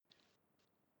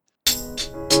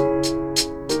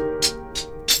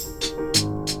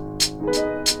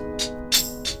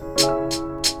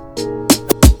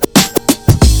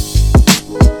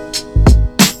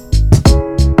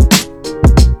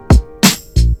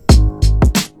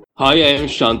Hi, I am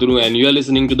Shantanu, and you are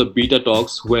listening to the Beta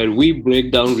Talks where we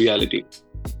break down reality.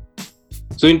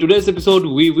 So, in today's episode,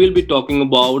 we will be talking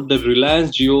about the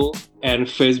Reliance Jio and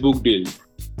Facebook deal.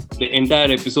 The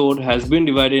entire episode has been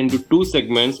divided into two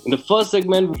segments. In the first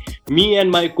segment, me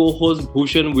and my co host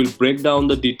Bhushan will break down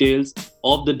the details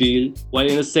of the deal, while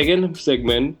in the second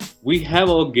segment, we have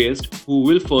our guest who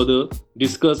will further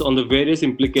discuss on the various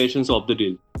implications of the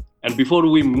deal. And before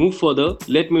we move further,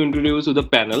 let me introduce you to the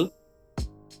panel.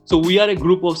 So we are a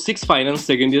group of six finance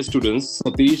second year students,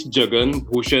 Satish, Jagan,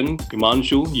 Bhushan,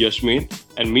 Himanshu, Yashmit,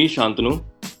 and me, Shantanu,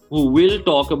 who will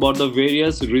talk about the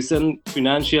various recent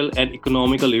financial and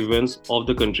economical events of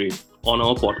the country on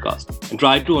our podcast and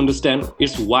try to understand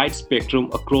its wide spectrum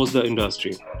across the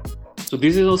industry. So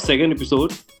this is our second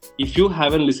episode. If you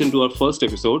haven't listened to our first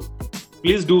episode,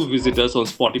 please do visit us on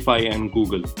Spotify and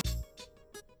Google.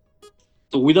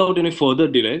 So without any further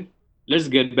delay, let's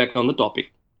get back on the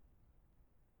topic.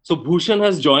 So Bhushan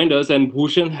has joined us, and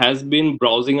Bhushan has been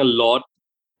browsing a lot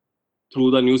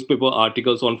through the newspaper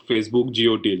articles on Facebook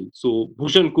Geo Deal. So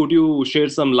Bhushan, could you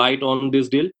shed some light on this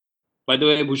deal? By the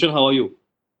way, Bhushan, how are you?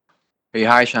 Hey,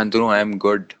 hi Shantanu, I am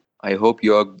good. I hope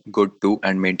you are good too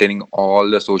and maintaining all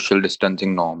the social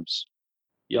distancing norms.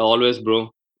 Yeah, always,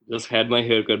 bro. Just had my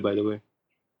haircut, by the way.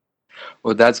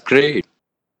 Oh, that's great.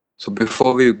 So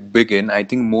before we begin, I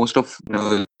think most of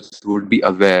listeners would be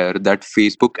aware that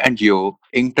Facebook and Jio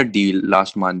inked a deal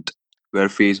last month where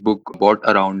Facebook bought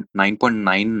around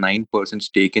 9.99%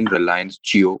 stake in Reliance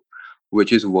Jio,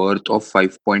 which is worth of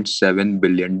 $5.7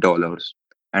 billion.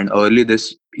 And early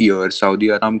this year, Saudi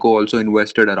Aramco also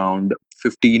invested around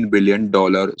 $15 billion.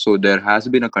 So there has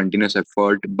been a continuous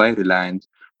effort by Reliance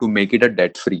to make it a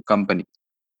debt-free company.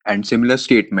 And similar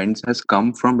statements has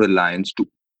come from Reliance too,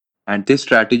 and this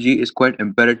strategy is quite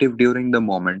imperative during the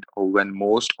moment when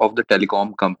most of the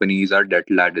telecom companies are debt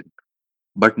laden.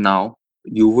 But now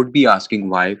you would be asking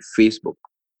why Facebook?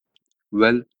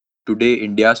 Well, today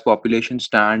India's population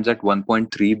stands at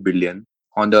 1.3 billion.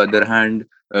 On the other hand,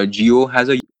 Geo has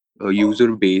a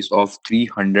user base of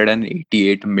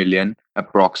 388 million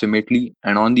approximately,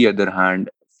 and on the other hand,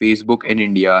 Facebook in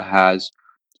India has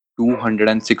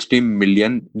 260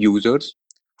 million users,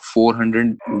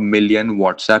 400 million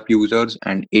WhatsApp users,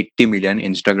 and 80 million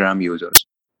Instagram users.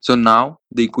 So now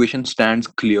the equation stands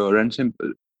clear and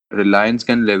simple. Reliance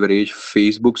can leverage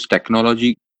Facebook's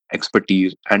technology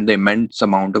expertise and the immense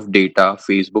amount of data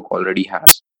Facebook already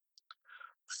has.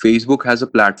 Facebook has a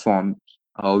platform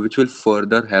which will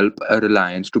further help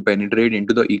Reliance to penetrate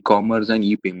into the e-commerce and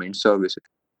e-payment services,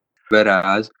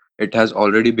 whereas it has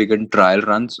already begun trial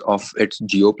runs of its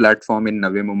Geo platform in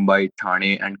Navi Mumbai,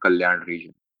 Thane, and Kalyan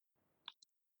region.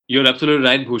 You're absolutely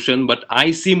right, Bhushan, but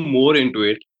I see more into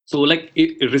it. So,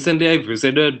 recently, I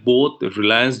visited both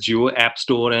Reliance Geo App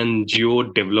Store and Geo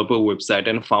Developer website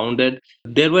and found that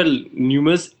there were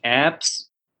numerous apps,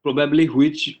 probably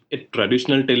which a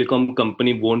traditional telecom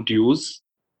company won't use.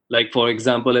 Like, for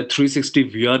example, a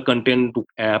 360 VR content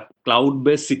app, cloud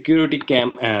based security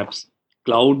cam apps,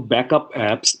 cloud backup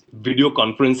apps, video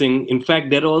conferencing. In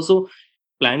fact, they're also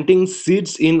planting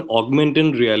seeds in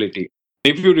augmented reality.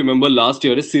 If you remember last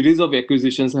year, a series of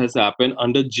acquisitions has happened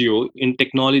under Geo in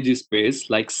technology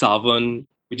space like Savan,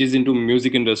 which is into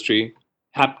music industry,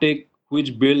 Haptic,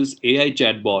 which builds AI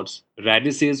chatbots,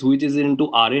 Radisys, which is into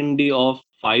R&D of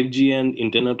 5G and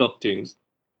Internet of Things,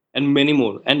 and many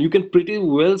more. And you can pretty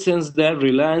well sense that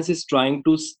Reliance is trying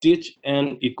to stitch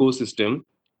an ecosystem.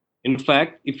 In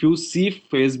fact, if you see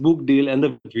Facebook deal and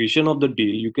the vision of the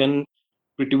deal, you can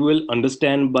pretty well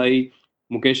understand by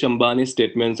Mukesh Ambani's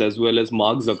statements as well as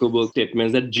Mark Zuckerberg's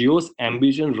statements that Jio's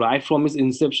ambition right from its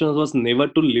inception was never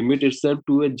to limit itself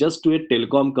to a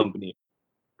telecom company.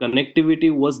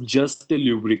 Connectivity was just a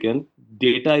lubricant.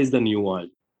 Data is the new oil.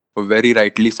 Very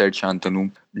rightly said,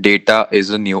 Shantanu. Data is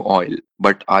a new oil.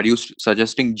 But are you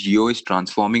suggesting Geo is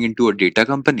transforming into a data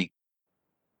company?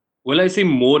 Well, I see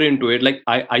more into it.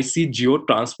 I see Geo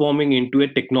transforming into a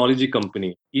technology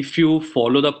company. If you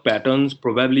follow the patterns,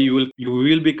 probably you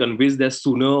will be convinced that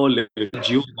sooner or later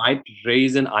Geo might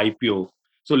raise an IPO.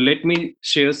 So let me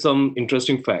share some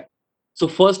interesting facts. So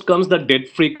first comes the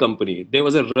debt-free company. There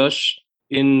was a rush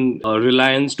in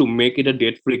Reliance to make it a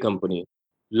debt-free company.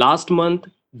 Last month,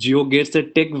 Geo gets a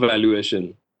tech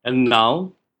valuation, and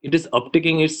now it is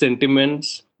uptaking its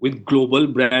sentiments with global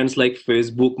brands like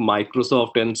Facebook,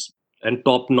 Microsoft, and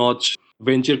top-notch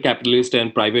venture capitalist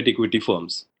and private equity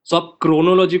firms. So आप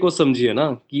chronology को समझिए ना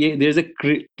कि there is a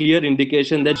clear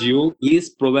indication that Geo is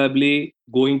probably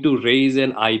going to raise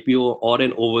an IPO or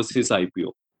an overseas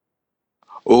IPO.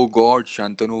 Oh God,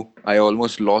 Shantanu, I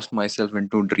almost lost myself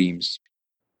into dreams.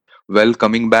 Well,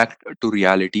 coming back to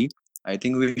reality, I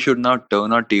think we should now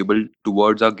turn our table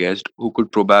towards our guest who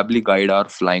could probably guide our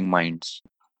flying minds.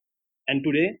 And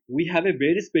today we have a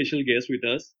very special guest with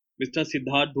us, Mr.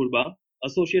 Siddharth Durbha,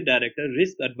 Associate Director,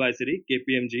 Risk Advisory,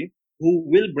 KPMG, who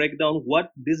will break down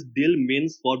what this deal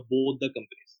means for both the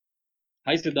companies.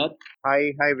 Hi, Siddharth.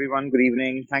 Hi everyone. Good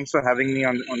evening. Thanks for having me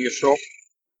on your show.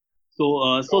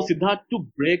 So Siddharth, to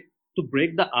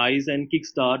break the ice and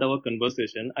kickstart our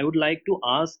conversation, I would like to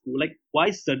ask, like,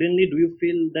 why suddenly do you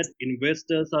feel that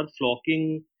investors are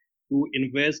flocking to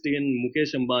invest in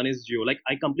Mukesh Ambani's Jio? Like,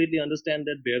 I completely understand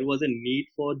that there was a need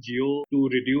for Jio to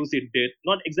reduce its debt,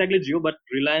 not exactly Jio, but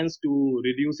Reliance to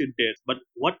reduce its debt. But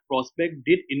what prospect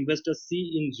did investors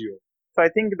see in Jio? So I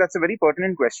think that's a very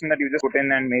pertinent question that you just put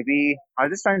in, and maybe I'll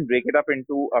just try and break it up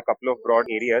into a couple of broad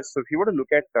areas. So if you were to look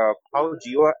at how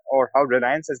Jio or how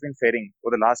Reliance has been faring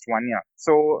over the last 1 year,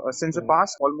 so since the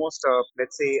past almost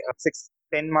let's say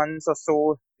 6-10 months or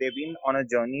so, they've been on a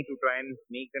journey to try and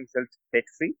make themselves debt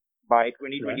free by Right.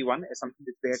 2021 is something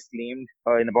that they had claimed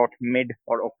in about mid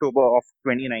or October of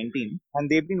 2019, and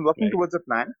they've been working Right. towards a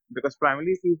plan because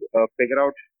primarily if you figure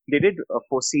out they did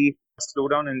foresee a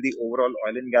slowdown in the overall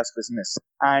oil and gas business.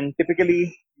 And typically,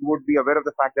 you would be aware of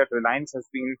the fact that Reliance has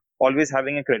been always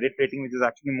having a credit rating which is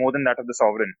actually more than that of the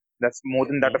sovereign. That's more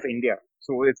than that Hmm. of India.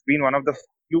 So it's been one of the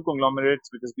few conglomerates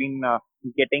which has been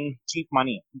getting cheap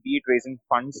money, be it raising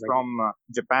funds Right. from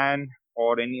Japan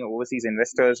or any overseas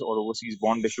investors or overseas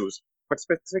bond issues. But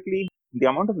specifically, the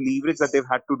amount of leverage that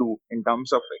they've had to do in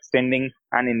terms of extending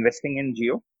and investing in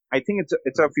Geo, I think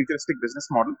it's a futuristic business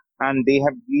model, and they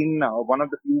have been one of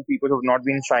the few people who have not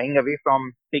been shying away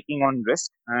from taking on risk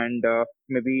and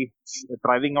maybe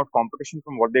driving out competition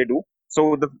from what they do.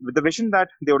 So with the vision that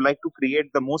they would like to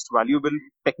create the most valuable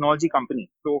technology company.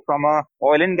 So from a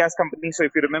oil and gas company. So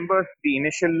if you remember the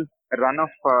initial run of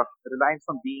Reliance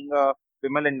from being a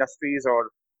Vimal Industries or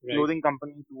Right. clothing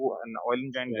company to an oil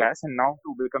and giant Right. gas, and now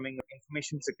to becoming an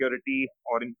information security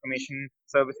or information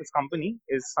services company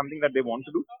is something that they want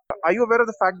to do. Are you aware of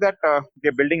the fact that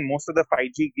they're building most of the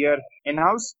 5G gear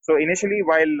in-house? So initially,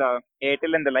 while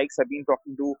Airtel and the likes have been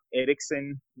talking to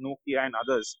Ericsson, Nokia, and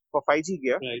others for 5G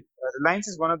gear, Right. Reliance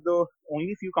is one of the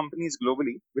only few companies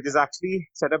globally which has actually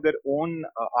set up their own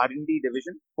R&D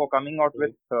division for coming out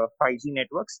with Right. 5G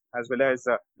networks as well as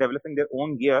developing their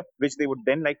own gear, which they would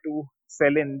then like to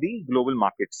sell in the global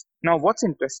markets. Now, what's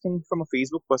interesting from a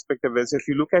Facebook perspective is if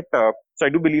you look at, so I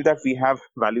do believe that we have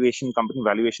company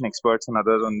valuation experts and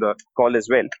others on the call as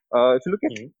well. If you look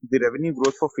at Hmm. the revenue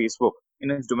growth for Facebook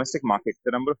in its domestic market,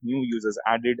 the number of new users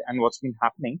added and what's been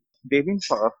happening, they've been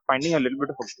finding a little bit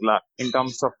of a glut in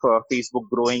terms of Facebook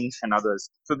growing and others.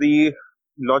 So the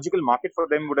logical market for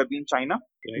them would have been China,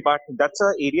 Right. but that's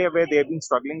an area where they have been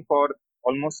struggling for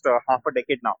almost half a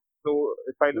decade now. So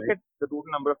if I look Right. at the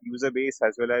total number of user base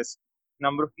as well as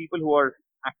number of people who are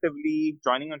actively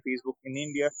joining on Facebook in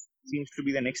India seems to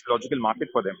be the next logical market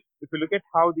for them. If you look at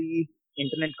how the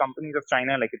internet companies of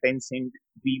China like Tencent,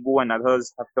 Weibo and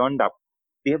others have turned up,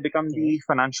 they have become Hmm. the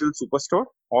financial superstore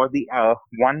or the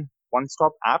one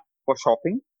stop app for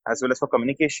shopping as well as for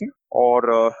communication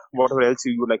or whatever else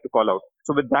you would like to call out.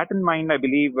 So with that in mind, I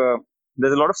believe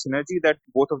there's a lot of synergy that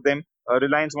both of them,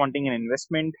 Reliance wanting an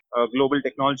investment, global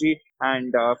technology,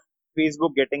 and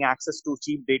Facebook getting access to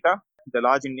cheap data, the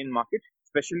large Indian market,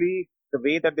 especially the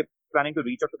way that they're planning to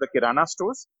reach out to the Kirana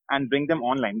stores and bring them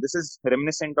online. This is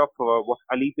reminiscent of what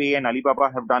Alipay and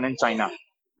Alibaba have done in China.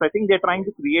 So I think they're trying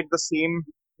to create the same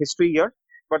history here,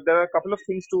 but there are a couple of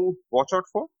things to watch out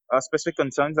for, specific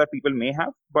concerns that people may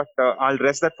have. But I'll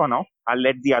rest that for now. I'll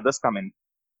let the others come in.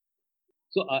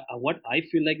 So what I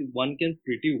feel like one can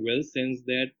pretty well sense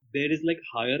that there is like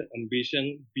higher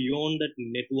ambition beyond that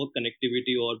network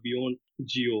connectivity or beyond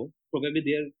geo. Probably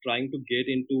they are trying to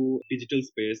get into digital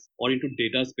space or into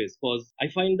data space because I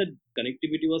find that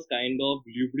connectivity was kind of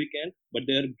lubricant, but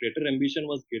their greater ambition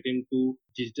was get into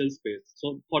digital space.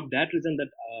 So for that reason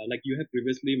that like you have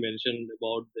previously mentioned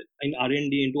about the, in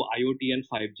R&D into IoT and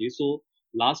 5G. So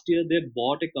last year they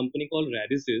bought a company called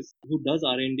Radisys who does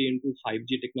R&D into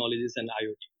 5G technologies and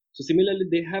IoT. So similarly,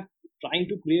 they have trying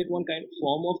to create one kind of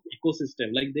form of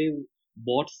ecosystem. Like they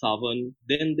bought Savan,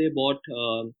 then they bought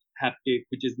Haptic,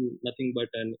 which is nothing but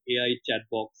an AI chat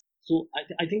box. So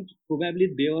I think probably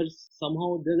they are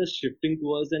somehow they're just shifting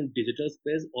towards a digital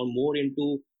space or more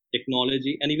into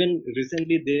technology. And even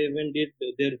recently, they even did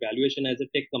their valuation as a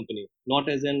tech company, not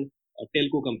as an a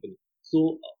telco company.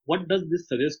 So, what does this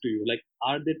suggest to you? Like,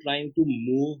 are they trying to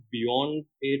move beyond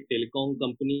a telecom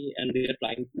company and they are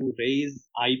trying to raise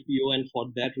IPO, and for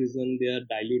that reason, they are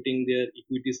diluting their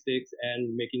equity stakes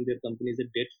and making their companies a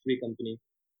debt free company?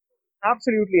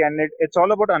 Absolutely, and it's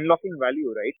all about unlocking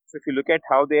value, right? So if you look at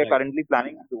how they are Right. currently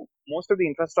planning to do, most of the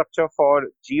infrastructure for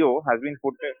Geo has been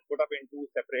put up into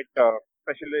separate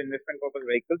special investment purpose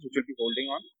vehicles, which will be holding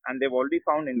on, and they've already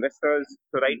found investors.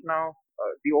 So right now,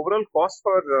 the overall cost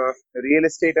for real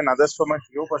estate and others from a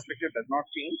Geo perspective does not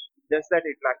change, just that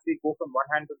it will actually go from one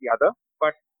hand to the other.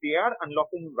 But they are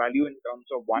unlocking value in terms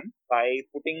of one by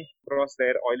putting across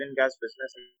their oil and gas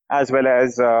business as well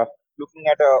as looking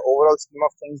at a overall scheme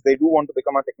of things, they do want to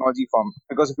become a technology firm.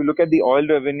 Because if you look at the oil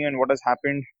revenue and what has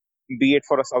happened, be it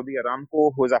for a Saudi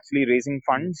Aramco who is actually raising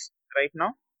funds right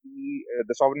now,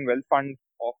 the sovereign wealth fund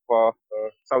of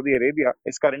Saudi Arabia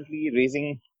is currently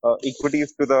raising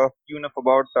equities to the tune of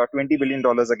about $20 billion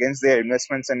against their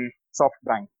investments in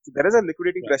SoftBank. So there is a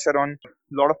liquidity Right. pressure on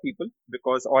a lot of people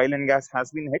because oil and gas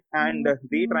has been hit, and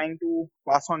they trying to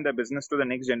pass on their business to the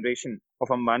next generation of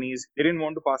Ambani's. They didn't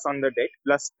want to pass on the debt.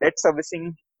 Plus, debt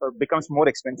servicing becomes more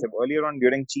expensive. Earlier on,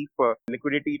 during cheap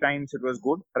liquidity times, it was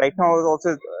good. Right now,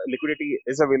 also liquidity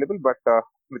is available, but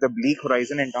with a bleak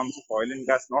horizon in terms of oil and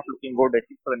gas not looking good at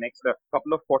least for the next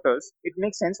couple of quarters, it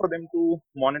makes sense for them to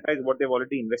monetize what they've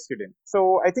already invested in.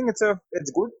 So I think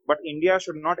it's good, but India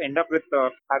should not end up with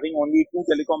having only two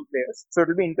telecom players. So it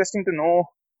will be interesting to know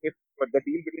if the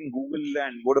deal between Google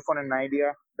and Vodafone and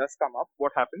Idea does come up,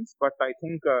 what happens. But I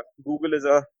think Google is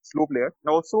a slow player.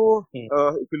 And also, Hmm.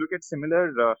 if you look at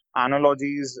similar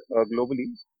analogies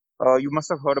globally, you must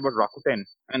have heard about Rakuten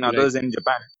and Right. others in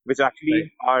Japan, which Right.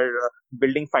 actually are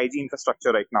building 5G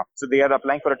infrastructure right now. So they are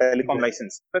applying for a telecom Right.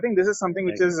 license. So I think this is something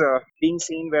which Right. is being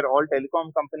seen where all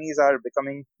telecom companies are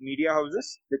becoming media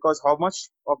houses because how much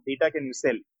of data can you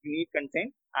sell? You need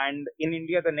content. And in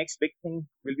India, the next big thing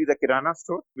will be the Kirana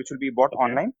store, which will be bought Okay.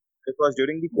 online. Because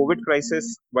during the COVID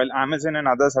crisis, while Amazon and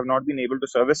others have not been able to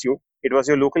service you, it was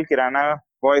your local Kirana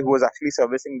boy who was actually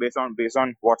servicing based on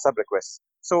WhatsApp requests.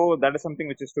 So that is something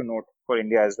which is to note for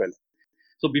India as well.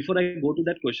 So before I go to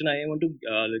that question, I want to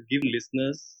give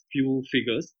listeners few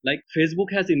figures. Like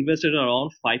Facebook has invested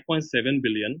around 5.7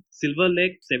 billion, Silver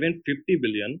Lake 750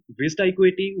 billion, Vista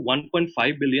Equity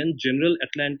 1.5 billion, General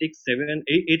Atlantic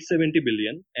 870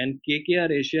 billion, and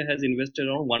KKR Asia has invested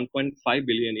around 1.5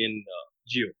 billion in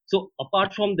Geo. So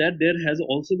apart from that, there has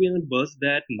also been a buzz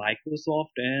that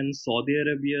Microsoft and Saudi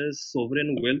Arabia's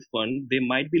sovereign wealth fund they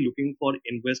might be looking for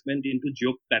investment into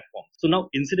Geo platform. So now,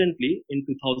 incidentally, in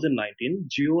 2019,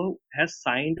 Geo has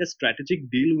signed a strategic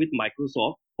deal with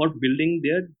Microsoft for building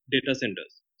their data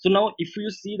centers. So now, if you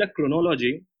see the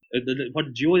chronology,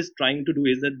 what Geo is trying to do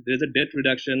is that there's a debt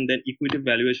reduction, then equity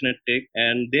valuation at tech,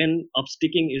 and then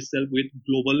upsticking itself with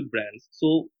global brands.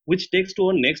 So, which takes to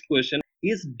our next question: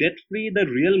 is debt free the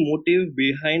real motive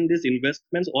behind these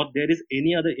investments, or there is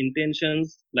any other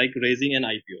intentions like raising an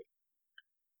IPO?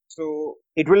 So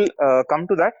it will come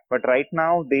to that, but right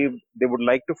now they would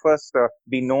like to first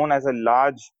be known as a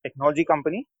large technology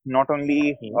company, not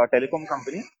only Hmm. a telecom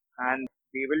company, and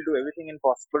they will do everything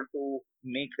impossible to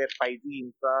make their 5G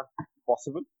infra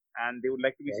possible. And they would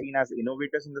like to be Right. seen as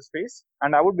innovators in the space.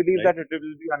 And I would believe Right. that it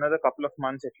will be another couple of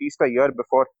months, at least a year,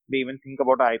 before they even think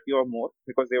about IPO or more,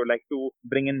 because they would like to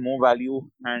bring in more value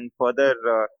and further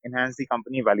enhance the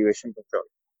company valuation for sure.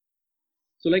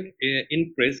 So, like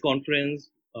in press conference,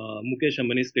 Mukesh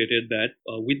Ambani stated that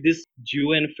with this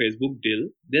Jio and Facebook deal,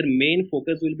 their main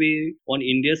focus will be on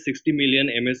India's 60 million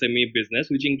MSME business,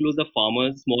 which includes the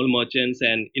farmers, small merchants,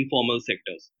 and informal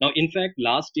sectors. Now, in fact,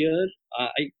 last year,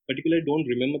 I particularly don't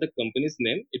remember the company's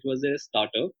name. It was a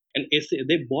startup, and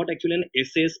they bought actually an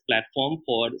SAS platform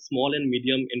for small and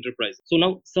medium enterprises. So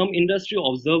now some industry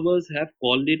observers have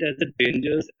called it as a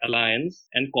dangerous alliance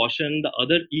and cautioned the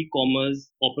other e-commerce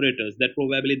operators that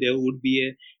probably there would be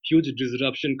a huge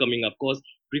disruption coming up. Because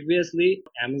previously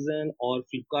Amazon or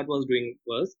Flipkart was doing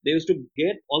was they used to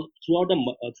get all throughout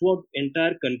throughout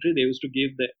entire country they used to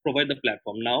provide the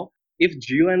platform. Now if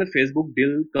Jio and the Facebook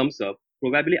deal comes up,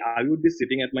 probably I would be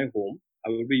sitting at my home. I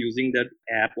will be using that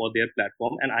app or their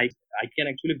platform, and I can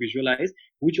actually visualize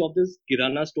which of these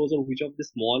kirana stores or which of the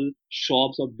small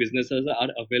shops or businesses are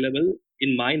available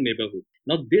in my neighborhood.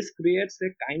 Now this creates a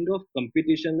kind of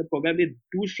competition. Probably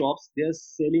two shops they are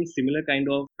selling similar kind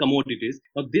of commodities.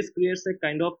 Now this creates a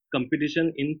kind of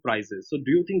competition in prices. So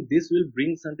do you think this will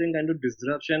bring something kind of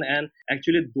disruption, and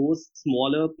actually those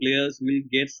smaller players will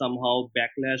get somehow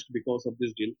backlashed because of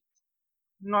this deal?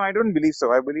 No, I don't believe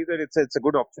so. I believe that it's a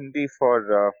good opportunity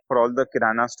for all the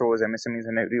kirana stores, MSMEs,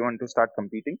 and everyone to start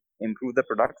competing, improve the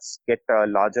products, get a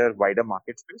larger, wider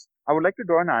market space. I would like to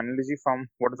draw an analogy from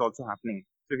what is also happening.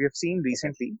 So we have seen Okay.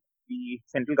 recently the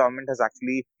central government has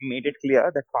actually made it clear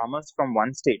that farmers from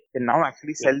one state can now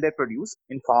actually sell their produce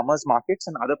in farmers markets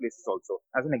and other places also.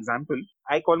 As an example,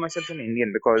 I call myself an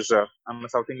Indian because I'm a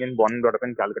South Indian, born and brought up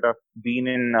in Calcutta, been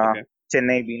in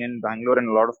Chennai, been in Bangalore, and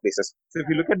a lot of places. So if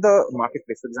you look at the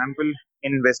marketplace, for example,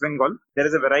 in West Bengal, there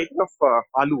is a variety of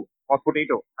aloo or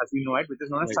potato, as we know it, which is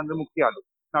known as Chandramukhi aloo.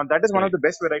 Now, that is one of the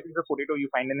best varieties of potato you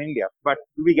find in India. But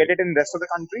do we get it in the rest of the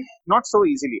country? Not so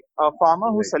easily. A farmer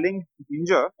who's selling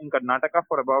ginger in Karnataka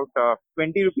for about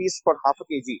 20 rupees for half a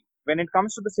kg. When it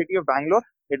comes to the city of Bangalore,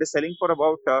 it is selling for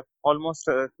about almost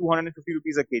 250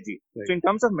 rupees a kg. So, in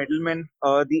terms of middlemen,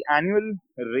 the annual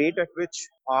rate at which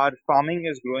our farming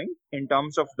is growing in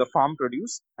terms of the farm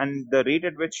produce and the rate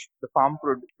at which the farm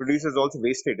produce is also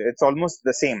wasted, it's almost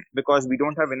the same because we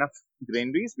don't have enough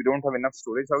granaries, we don't have enough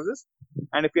storage houses.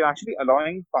 And if you're actually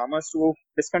allowing farmers to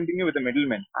discontinue with the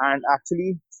middlemen and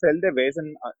actually sell their wares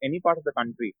in any part of the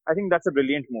country, I think that's a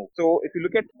brilliant move. So if you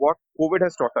look at what COVID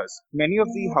has taught us, many of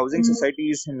the housing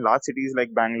societies in large cities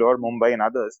like Bangalore, Mumbai, and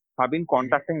others have been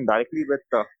contacting directly with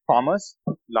farmers,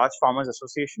 large farmers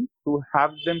association, to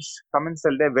have them come and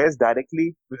sell their wares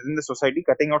directly within the society,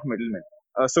 cutting out middlemen.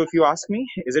 So if you ask me,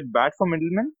 is it bad for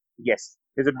middlemen? Yes.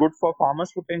 Is it good for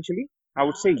farmers potentially? I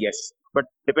would say yes. But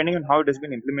depending on how it has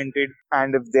been implemented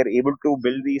and if they're able to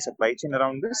build the supply chain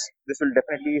around this will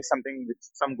definitely something which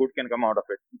some good can come out of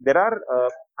it. There are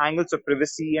angles of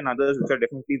privacy and others which are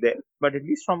definitely there. But at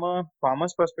least from a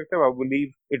farmer's perspective, I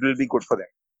believe it will be good for them.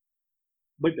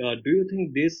 But do you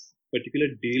think this particular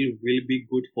deal will be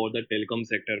good for the telecom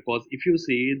sector? Because if you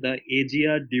see, the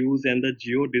AGR dues and the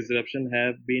geo disruption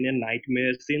have been a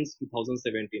nightmare since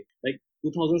 2017. Like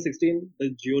 2016,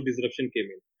 the geo disruption came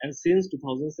in, and since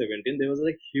 2017, there was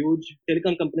like huge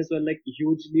telecom companies were like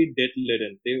hugely debt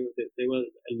laden. They were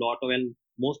a lot of, and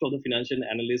most of the financial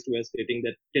analysts were stating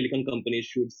that telecom companies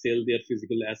should sell their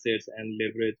physical assets and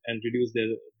leverage and reduce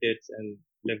their debts and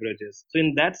leverages. So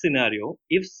in that scenario,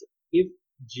 if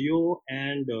Geo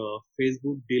and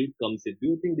Facebook deal comes in, do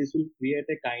you think this will create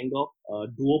a kind of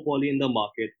duopoly in the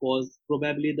market? Because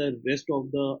probably the rest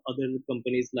of the other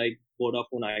companies like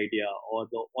Vodafone Idea or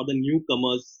the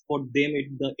newcomers, for them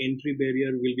the entry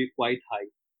barrier will be quite high.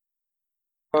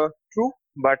 True,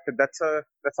 but that's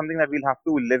something that we'll have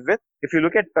to live with. If you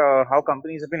look at how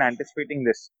companies have been anticipating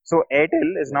this, so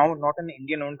Airtel is now not an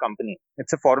Indian-owned company;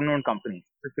 it's a foreign-owned company.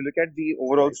 So if you look at the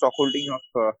overall stock holding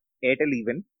of Airtel,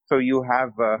 even so, you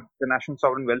have the National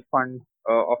Sovereign Wealth Fund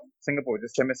of Singapore,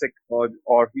 just Temasek,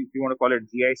 or if you want to call it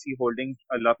GIC, holding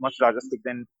a lot much larger stake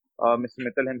than Mr.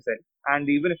 Mittal himself. And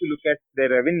even if you look at their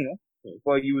revenue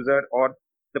per user or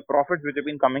the profits which have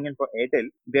been coming in for Airtel,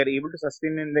 they are able to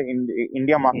sustain in the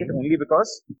India market only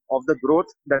because of the growth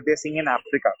that they're seeing in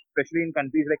Africa, especially in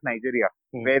countries like Nigeria,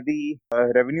 where the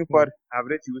revenue per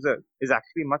average user is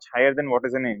actually much higher than what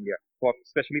is in India,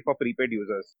 especially for prepaid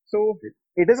users. So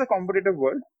it is a competitive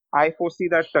world. I foresee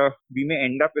that we may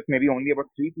end up with maybe only about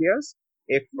 3 players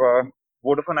if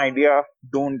Vodafone Idea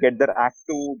don't get their act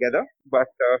together. But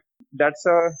that's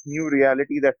a new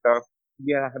reality that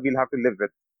we'll have to live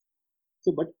with.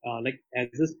 So, but like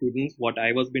as a student, what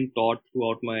I was being taught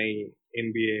throughout my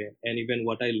MBA and even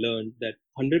what I learned that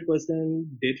 100%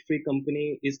 debt-free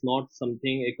company is not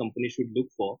something a company should look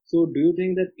for. So, do you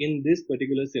think that in this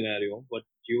particular scenario, what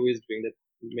Geo is doing, that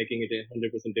making it a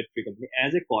 100% debt-free company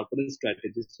as a corporate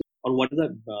strategist, or what are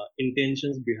the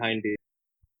intentions behind it?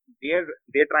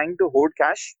 They're trying to hoard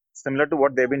cash similar to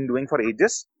what they've been doing for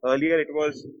ages. Earlier, it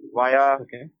was via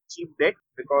cheap debt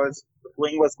because the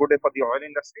going was good for the oil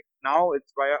industry. Now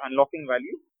it's via unlocking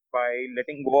value by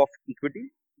letting go of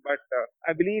equity. But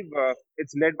I believe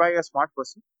it's led by a smart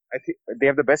person. I think they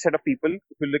have the best set of people.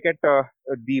 If you look at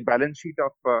the balance sheet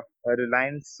of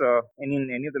Reliance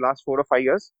in any of the last 4 or 5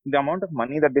 years, the amount of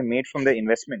money that they made from their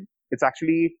investment, it's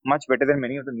actually much better than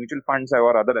many of the mutual funds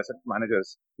or other asset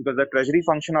managers, because the treasury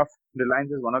function of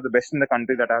Reliance is one of the best in the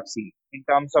country that I've seen in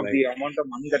terms of the amount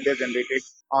of money that they've generated,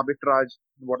 arbitrage,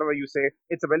 whatever you say.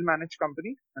 It's a well-managed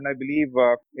company, and I believe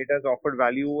it has offered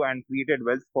value and created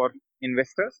wealth for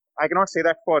investors. I cannot say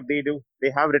that for they do.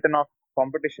 They have written off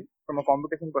competition. From a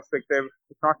competition perspective,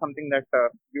 it's not something that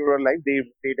you are like. They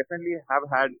definitely have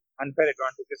had unfair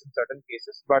advantages in certain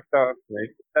cases, but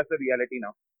that's the reality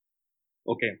now.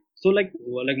 Okay, so like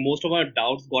most of our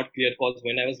doubts got clear because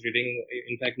when I was reading,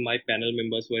 in fact, my panel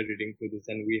members were reading through this,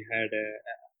 and we had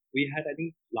I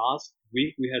think last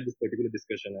week we had this particular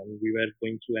discussion, and we were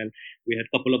going through, and we had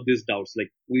a couple of these doubts.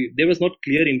 Like there was not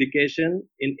clear indication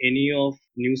in any of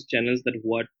news channels that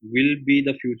what will be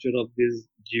the future of this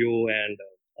Geo and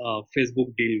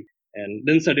Facebook deal. And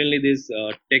then suddenly this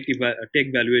tech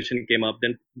valuation came up.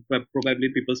 Then probably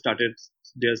people started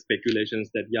their speculations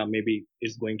that yeah, maybe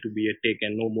it's going to be a tech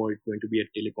and no more it's going to be a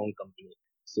telecom company.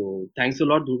 So thanks a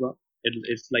lot, Dhruva.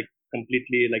 It's like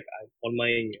completely like all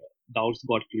my doubts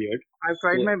got cleared. I've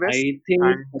tried So my I best. think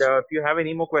And if you have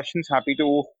any more questions, happy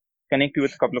to connect you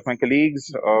with a couple of my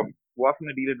colleagues who are from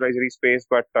the deal advisory space,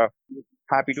 but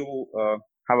happy to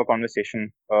have a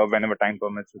conversation whenever time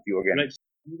permits with you again. right.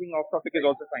 Moving off topic is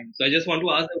also fine. So I just want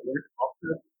to ask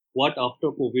what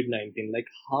after COVID-19, like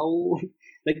how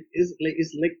is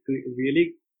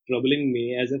really troubling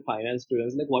me as a finance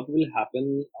student. Like what will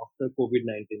happen after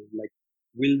COVID-19? Like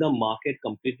will the market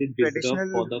completely disrupt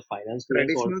Traditional for the finance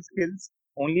students or traditional skills,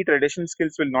 only traditional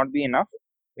skills will not be enough.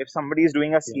 If somebody is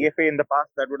doing a yeah, CFA in the past,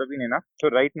 that would have been enough. So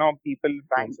right now,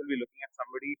 banks will be looking at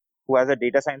somebody who has a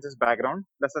data sciences background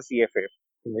plus a CFA.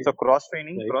 right, So cross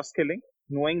training, right, cross skilling,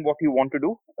 knowing what you want to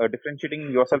do,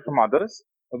 differentiating yourself from others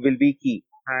will be key.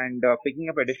 And picking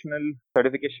up additional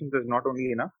certifications is not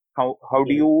only enough. How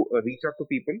do yeah, you reach out to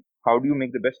people? How do you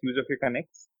make the best use of your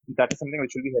connects? That is something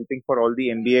which will be helping for all the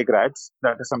MBA grads.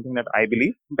 That is something that I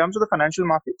believe. In terms of the financial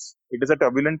markets, it is a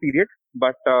turbulent period,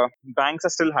 but banks are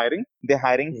still hiring. They're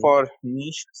hiring mm, for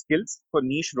niche skills, for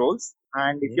niche roles,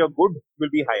 and if mm, you're good,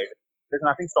 you'll be hired. There's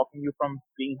nothing stopping you from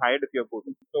being hired if you're good.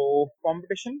 So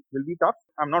competition will be tough.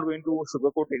 I'm not going to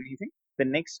sugarcoat anything. The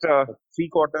next 3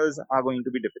 quarters are going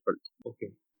to be difficult.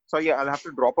 okay. So yeah, I'll have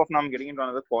to drop off now. I'm getting into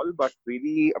another call, but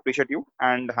really appreciate you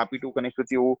and happy to connect with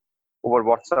you over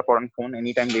WhatsApp or on phone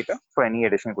anytime later for any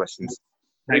additional questions.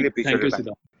 Really appreciate Thank your you, time.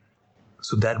 Siddharth.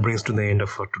 So that brings to the end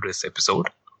of today's episode.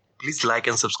 Please like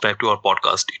and subscribe to our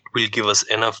podcast. It will give us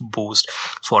enough boost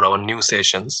for our new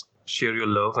sessions. Share your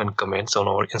love and comments on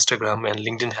our Instagram and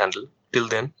LinkedIn handle. Till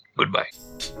then,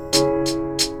 goodbye.